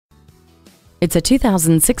It's a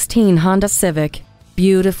 2016 Honda Civic.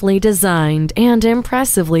 Beautifully designed and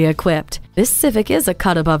impressively equipped, this Civic is a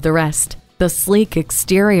cut above the rest. The sleek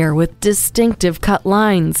exterior with distinctive cut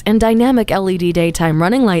lines and dynamic LED daytime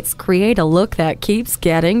running lights create a look that keeps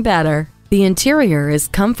getting better. The interior is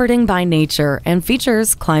comforting by nature and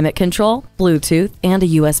features climate control, Bluetooth, and a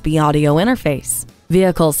USB audio interface.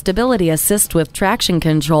 Vehicle stability assist with traction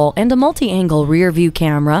control and a multi-angle rear view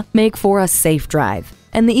camera make for a safe drive,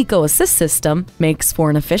 and the Eco Assist system makes for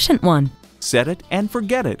an efficient one. Set it and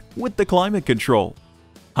forget it with the climate control.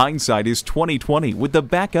 Hindsight is 20/20 with the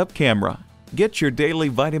backup camera. Get your daily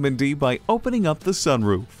vitamin D by opening up the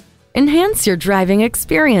sunroof. Enhance your driving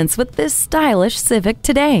experience with this stylish Civic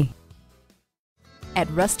today. At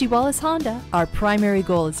Rusty Wallis Honda, our primary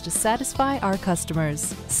goal is to satisfy our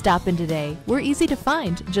customers. Stop in today. We're easy to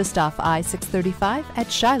find just off I-635 at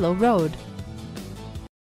Shiloh Road.